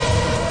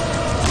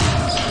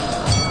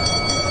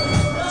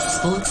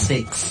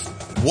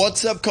SportsFix.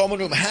 What's up, Common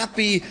Room?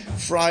 Happy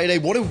Friday.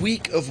 What a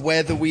week of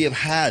weather we have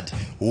had.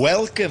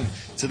 Welcome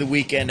to the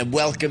weekend and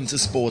welcome to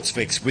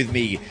SportsFix with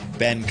me,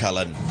 Ben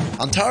Cullen.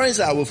 Antares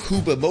Zhao of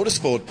Huber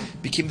Motorsport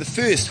became the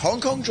first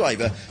Hong Kong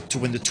driver to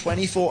win the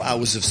 24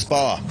 Hours of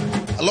Spa.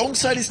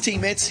 Alongside his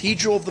teammates, he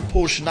drove the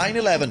Porsche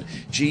 911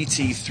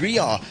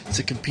 GT3R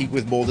to compete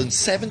with more than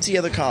 70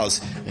 other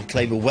cars and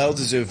claim a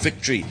well-deserved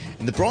victory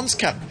in the Bronze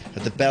Cup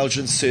at the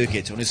Belgian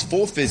circuit on his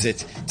fourth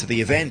visit to the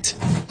event.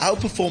 Zhao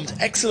performed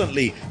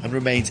excellently and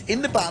remained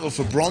in the battle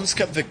for Bronze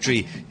Cup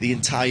victory the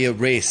entire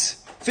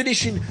race,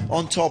 finishing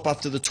on top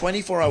after the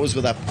 24 hours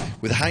were up,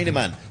 with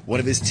Heinemann, one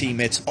of his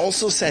teammates,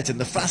 also set in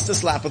the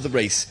fastest lap of the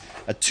race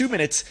at 2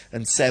 minutes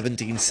and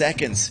 17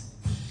 seconds.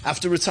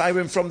 After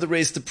retiring from the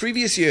race the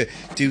previous year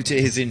due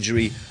to his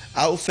injury,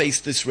 Zhao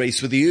faced this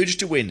race with the urge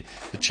to win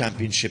the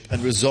championship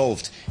and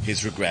resolved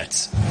his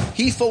regrets.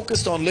 He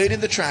focused on learning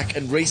the track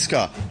and race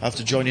car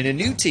after joining a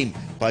new team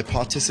by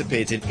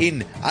participating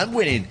in and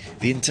winning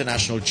the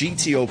International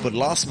GT Open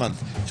last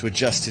month to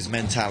adjust his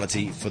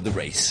mentality for the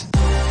race.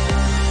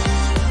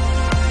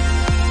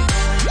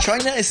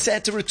 China is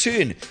set to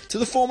return to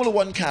the Formula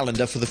One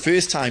calendar for the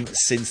first time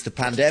since the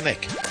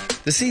pandemic.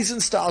 The season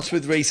starts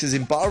with races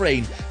in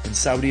Bahrain and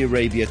Saudi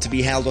Arabia to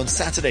be held on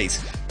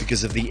Saturdays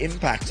because of the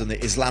impact on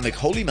the Islamic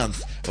holy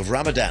month of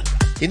Ramadan.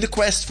 In the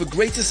quest for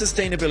greater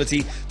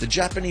sustainability, the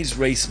Japanese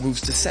race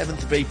moves to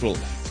 7th of April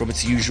from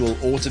its usual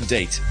autumn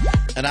date,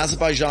 and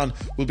Azerbaijan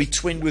will be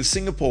twinned with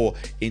Singapore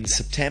in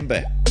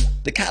September.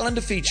 The calendar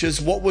features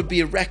what would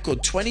be a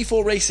record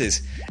 24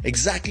 races,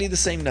 exactly the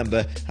same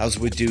number as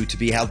were due to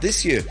be held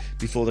this year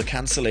before the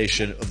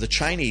cancellation of the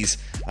Chinese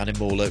and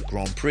Imola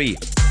Grand Prix.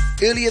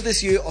 Earlier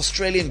this year,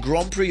 Australian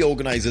Grand Prix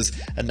organisers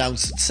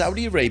announced that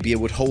Saudi Arabia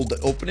would hold the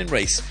opening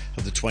race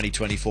of the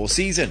 2024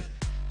 season.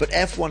 But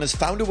F1 has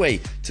found a way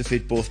to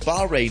fit both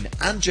Bahrain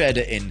and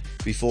Jeddah in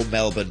before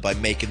Melbourne by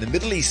making the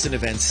Middle Eastern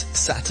events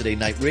Saturday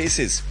night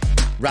races.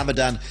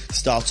 Ramadan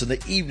starts on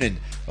the evening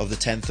of the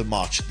 10th of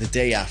March, the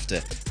day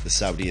after the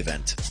Saudi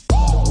event.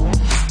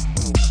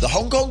 The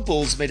Hong Kong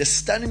Bulls made a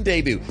stunning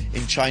debut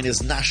in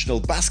China's National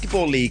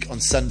Basketball League on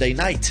Sunday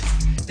night.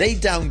 They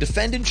downed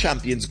defending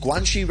champions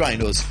Guangxi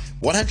Rhinos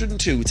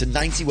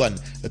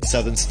 102-91 at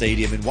Southern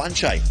Stadium in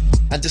Wanchai.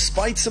 And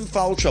despite some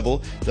foul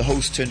trouble, the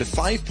hosts turned a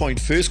 5-point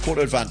first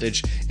quarter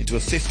advantage into a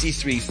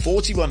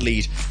 53-41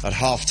 lead at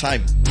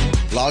half-time,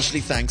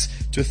 largely thanks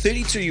to a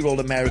 32-year-old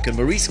American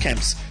Maurice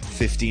Kemp's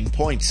 15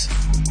 points.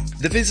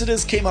 The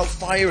visitors came out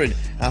firing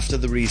after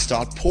the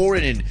restart,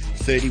 pouring in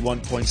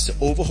 31 points to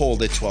overhaul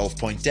their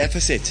 12-point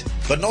deficit.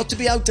 But not to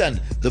be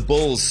outdone, the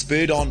Bulls,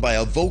 spurred on by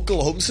a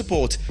vocal home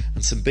support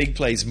and some big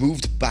plays,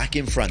 moved back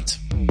in front.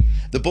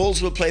 The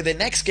Bulls will play their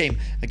next game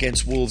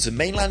against Wolves in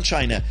mainland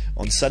China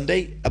on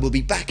Sunday and will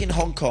be back in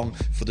Hong Kong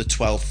for the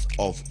 12th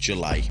of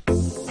July.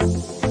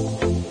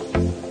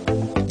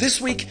 This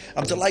week,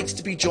 I'm delighted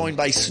to be joined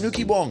by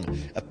Snooky Wong,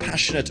 a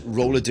passionate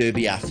roller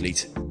derby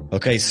athlete.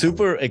 Okay,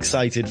 super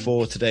excited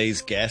for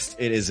today's guest.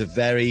 It is a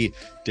very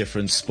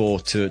different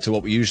sport to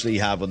what we usually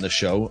have on the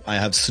show. I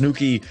have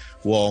Snooky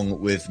Wong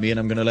with me, and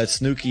I'm going to let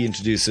Snooky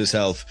introduce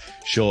herself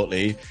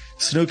shortly.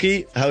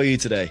 Snooky, how are you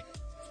today?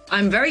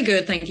 I'm very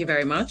good, thank you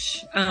very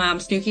much.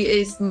 Snooky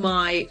is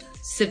my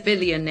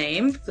civilian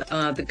name.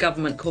 The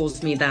government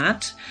calls me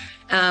that.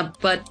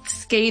 But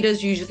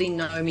skaters usually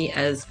know me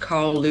as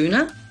Carl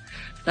Luna.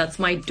 That's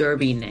my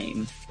derby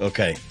name.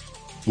 Okay.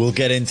 We'll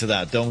get into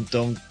that. Don't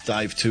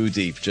dive too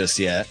deep just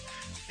yet.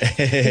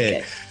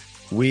 Okay.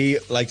 We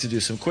like to do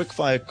some quick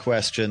fire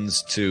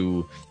questions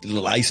to a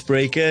little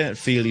icebreaker,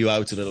 feel you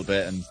out a little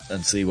bit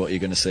and see what you're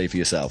going to say for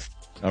yourself.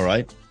 All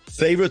right.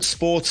 Favorite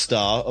sports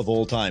star of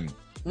all time?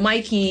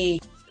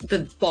 Mikey,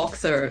 the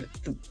boxer,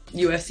 the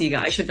UFC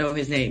guy. I should know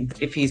his name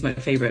if he's my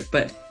favorite,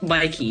 but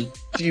Mikey.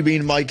 Do you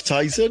mean Mike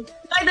Tyson? The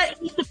guy that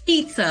eats the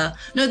pizza.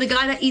 No, the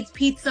guy that eats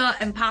pizza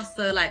and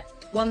pasta like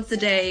once a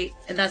day,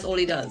 and that's all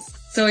he does.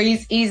 So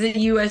he's a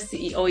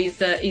UFC, or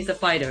he's a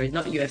fighter. He's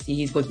not UFC.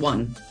 He's with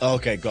one.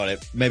 Okay, got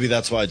it. Maybe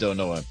that's why I don't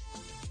know him.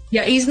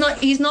 Yeah, he's not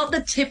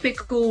the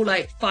typical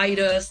like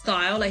fighter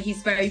style. Like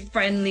he's very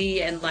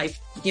friendly and like,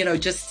 you know,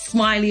 just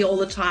smiley all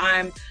the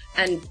time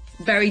and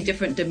very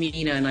different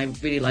demeanor, and I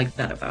really like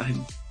that about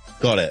him.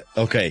 Got it.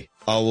 Okay,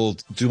 I will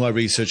do my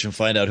research and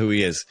find out who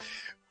he is.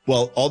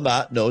 Well, on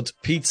that note,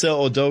 pizza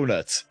or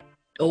donuts?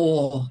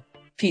 Oh,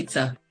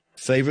 pizza.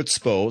 Favorite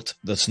sport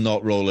that's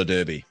not roller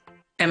derby?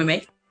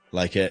 MMA.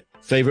 Like it.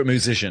 Favorite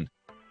musician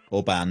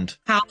or band?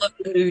 Paolo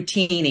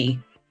Nutini.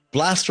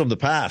 Blast from the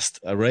past.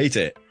 I rate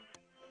it.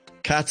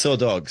 Cats or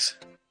dogs?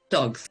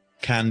 Dogs.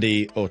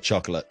 Candy or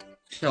chocolate?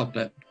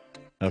 Chocolate.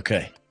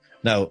 Okay.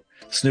 Now,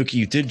 Snooky,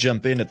 you did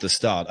jump in at the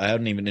start. I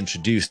hadn't even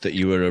introduced that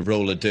you were a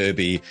roller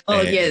derby.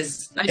 Oh,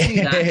 yes. I do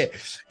that.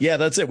 Yeah,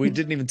 that's it. We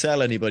didn't even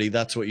tell anybody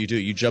that's what you do.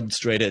 You jumped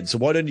straight in. So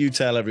why don't you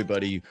tell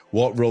everybody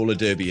what roller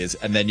derby is,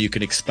 and then you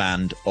can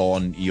expand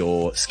on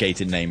your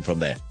skating name from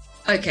there.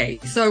 Okay,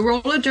 so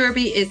roller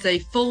derby is a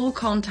full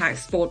contact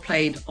sport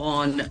played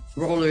on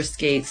roller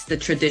skates, the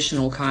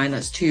traditional kind,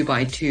 that's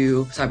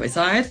 2x2 side by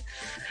side.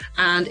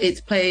 and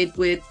it's played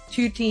with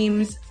two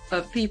teams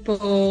of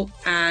people,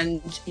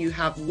 and you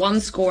have one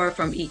scorer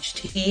from each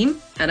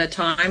team at a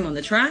time on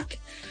the track,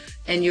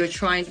 and you're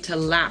trying to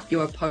lap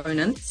your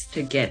opponents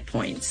to get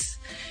points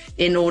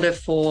in order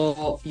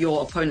for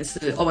your opponents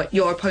or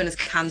your opponents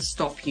can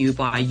stop you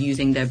by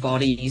using their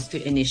bodies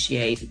to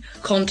initiate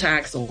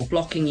contacts or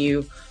blocking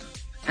you.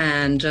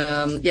 And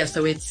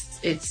so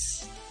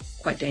it's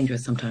quite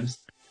dangerous sometimes.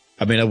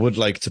 I mean, I would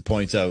like to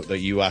point out that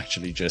you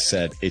actually just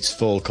said it's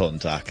full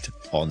contact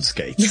on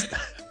skates.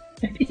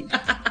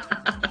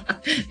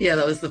 Yeah,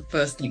 that was the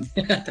first thing.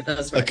 That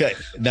was right. Okay.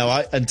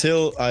 Now,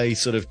 until I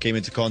sort of came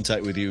into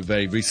contact with you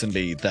very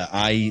recently, that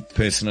I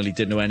personally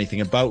didn't know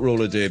anything about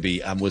roller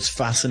derby and was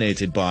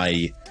fascinated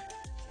by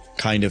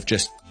kind of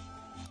just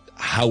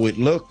how it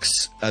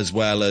looks, as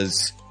well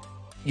as,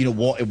 you know,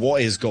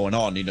 what is going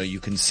on. You know,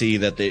 you can see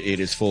that it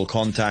is full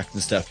contact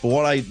and stuff. But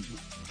what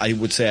I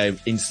would say I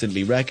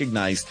instantly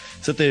recognized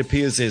is that there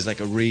appears there's like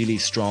a really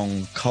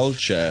strong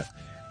culture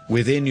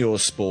within your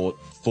sport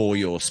for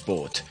your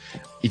sport.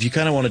 If you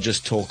kind of want to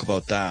just talk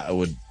about that, I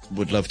would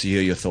love to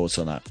hear your thoughts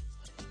on that.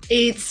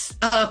 It's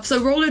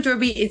so roller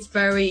derby is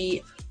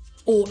very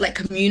like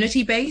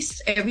community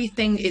based.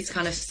 Everything is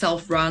kind of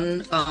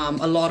self-run.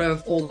 A lot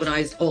of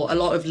organized or a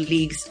lot of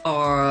leagues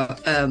are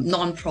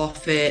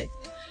non-profit,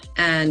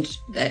 and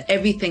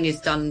everything is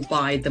done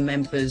by the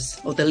members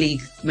or the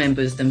league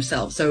members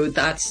themselves. So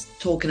that's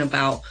talking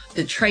about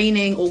the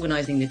training,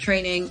 organizing the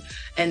training,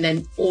 and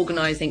then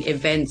organizing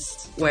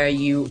events where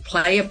you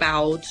play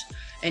about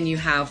and you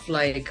have,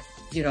 like,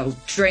 you know,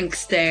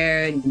 drinks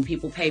there and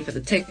people pay for the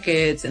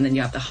tickets, and then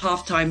you have the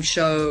halftime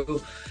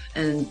show,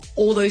 and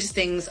all those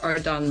things are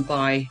done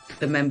by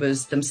the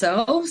members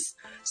themselves.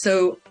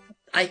 So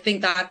I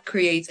think that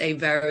creates a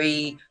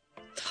very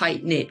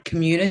tight-knit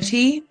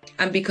community.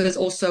 And because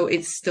also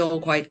it's still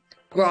quite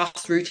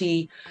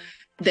grassrooty,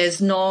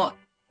 there's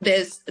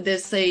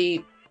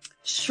a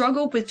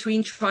struggle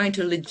between trying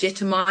to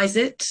legitimize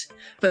it,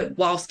 but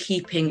whilst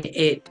keeping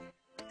it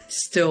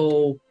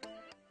still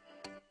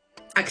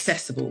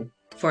accessible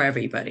for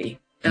everybody.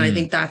 And I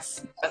think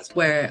that's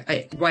where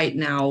right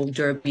now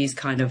derby is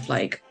kind of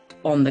like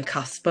on the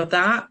cusp of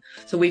that.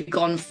 So we've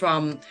gone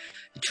from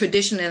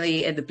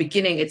traditionally at the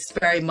beginning, it's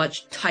very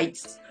much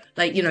tights,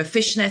 like, you know,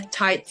 fishnet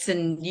tights,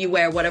 and you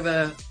wear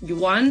whatever you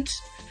want.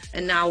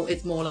 And now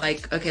it's more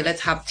like, okay,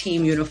 let's have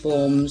team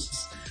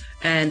uniforms.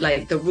 And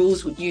like the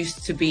rules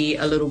used to be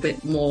a little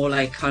bit more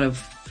like kind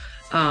of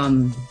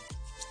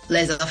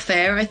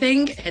laissez-faire, I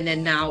think. And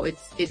then now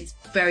it's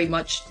very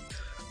much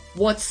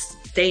what's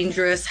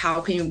dangerous,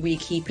 how can we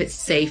keep it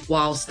safe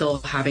while still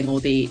having all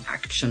the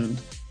action.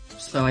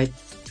 So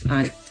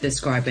I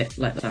describe it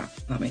like that.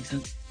 That makes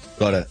sense.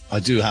 Got it. I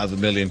do have a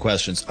million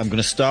questions. I'm going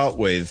to start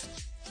with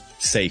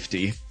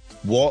safety.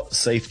 What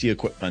safety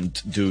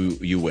equipment do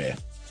you wear?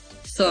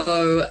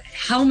 So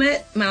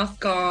helmet, mouth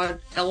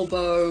guard,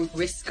 elbow,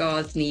 wrist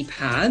guards, knee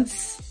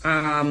pads.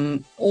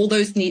 All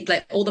those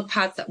all the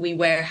pads that we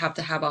wear have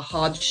to have a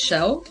hard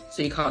shell,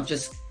 so you can't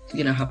just,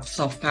 you know, have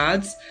soft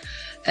pads.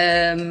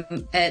 And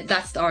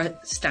that's our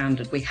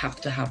standard. We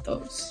have to have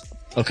those.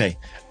 Okay.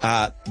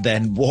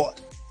 Then what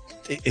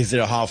is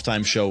there a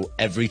halftime show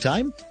every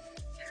time?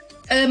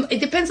 It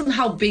depends on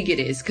how big it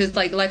is, because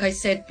like I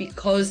said,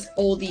 because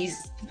all these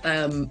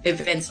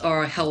events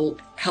are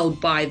held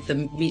by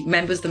the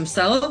members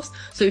themselves.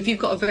 So if you've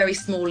got a very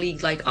small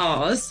league like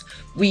ours,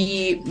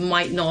 we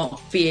might not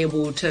be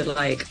able to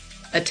like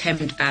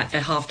attempt at a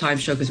halftime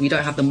show because we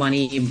don't have the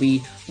money, and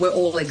we're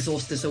all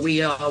exhausted, so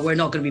we're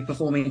not going to be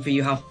performing for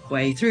you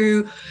halfway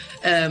through.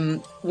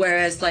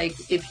 Whereas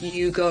like if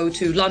you go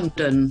to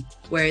London,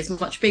 where it's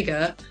much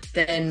bigger,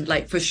 then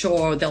like for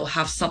sure they'll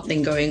have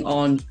something going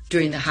on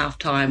during the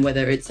halftime,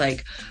 whether it's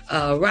like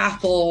a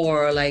raffle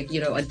or like, you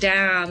know, a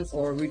dance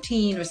or a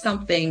routine or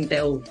something.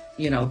 They'll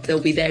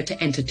be there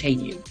to entertain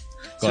you.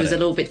 So it's a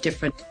little bit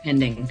different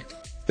depending.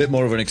 Bit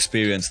more of an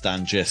experience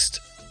than just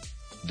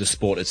the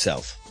sport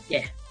itself.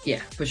 Yeah,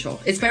 for sure.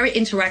 It's very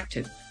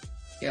interactive.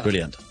 Yeah.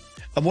 Brilliant.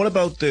 And what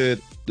about the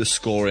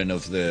scoring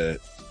of the?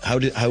 How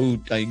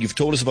you've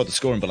told us about the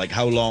scoring, but like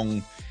how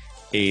long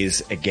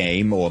is a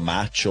game or a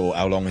match, or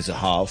how long is a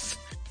half?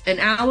 An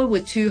hour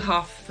with 2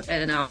 half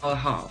and an hour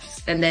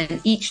halves, and then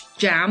each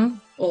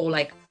jam or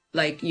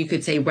like you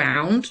could say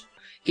round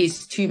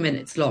is 2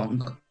 minutes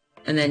long,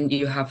 and then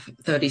you have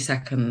 30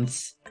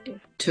 seconds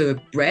to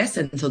rest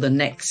until the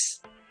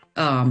next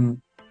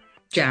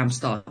jam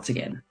starts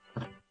again.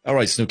 All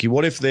right, Snooky,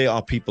 what if there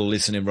are people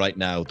listening right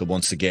now that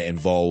wants to get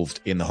involved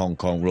in the Hong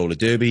Kong Roller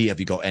Derby? Have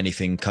you got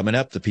anything coming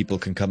up that people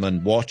can come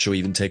and watch or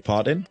even take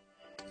part in?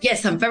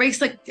 Yes, I'm very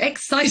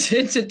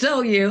excited to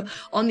tell you.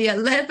 On the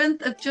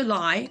 11th of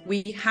July,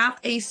 we have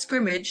a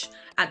scrimmage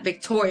at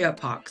Victoria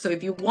Park. So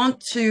if you want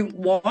to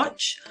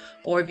watch,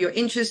 or if you're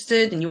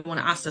interested and you want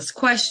to ask us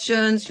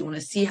questions, you want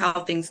to see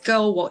how things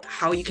go,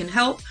 how you can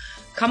help,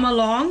 come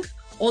along.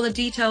 All the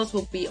details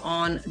will be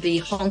on the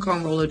Hong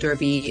Kong Roller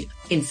Derby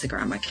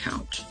Instagram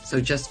account.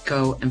 So just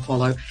go and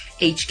follow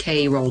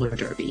HK Roller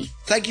Derby.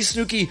 Thank you,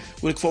 Snooky.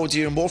 We look forward to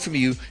hearing more from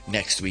you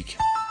next week.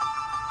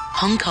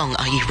 Hong Kong,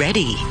 are you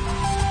ready?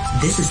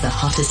 This is the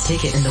hottest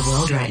ticket in the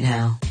world right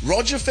now.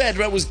 Roger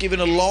Federer was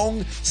given a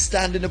long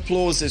standing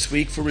applause this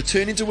week for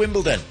returning to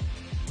Wimbledon,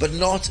 but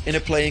not in a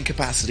playing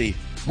capacity.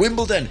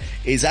 Wimbledon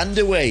is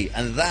underway,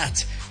 and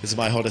that is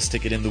my hottest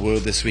ticket in the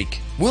world this week.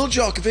 Will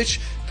Djokovic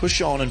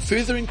push on and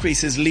further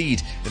increase his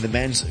lead in the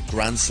men's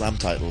Grand Slam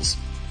titles?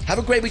 Have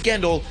a great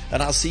weekend all,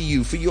 and I'll see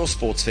you for your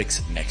Sports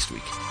Fix next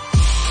week.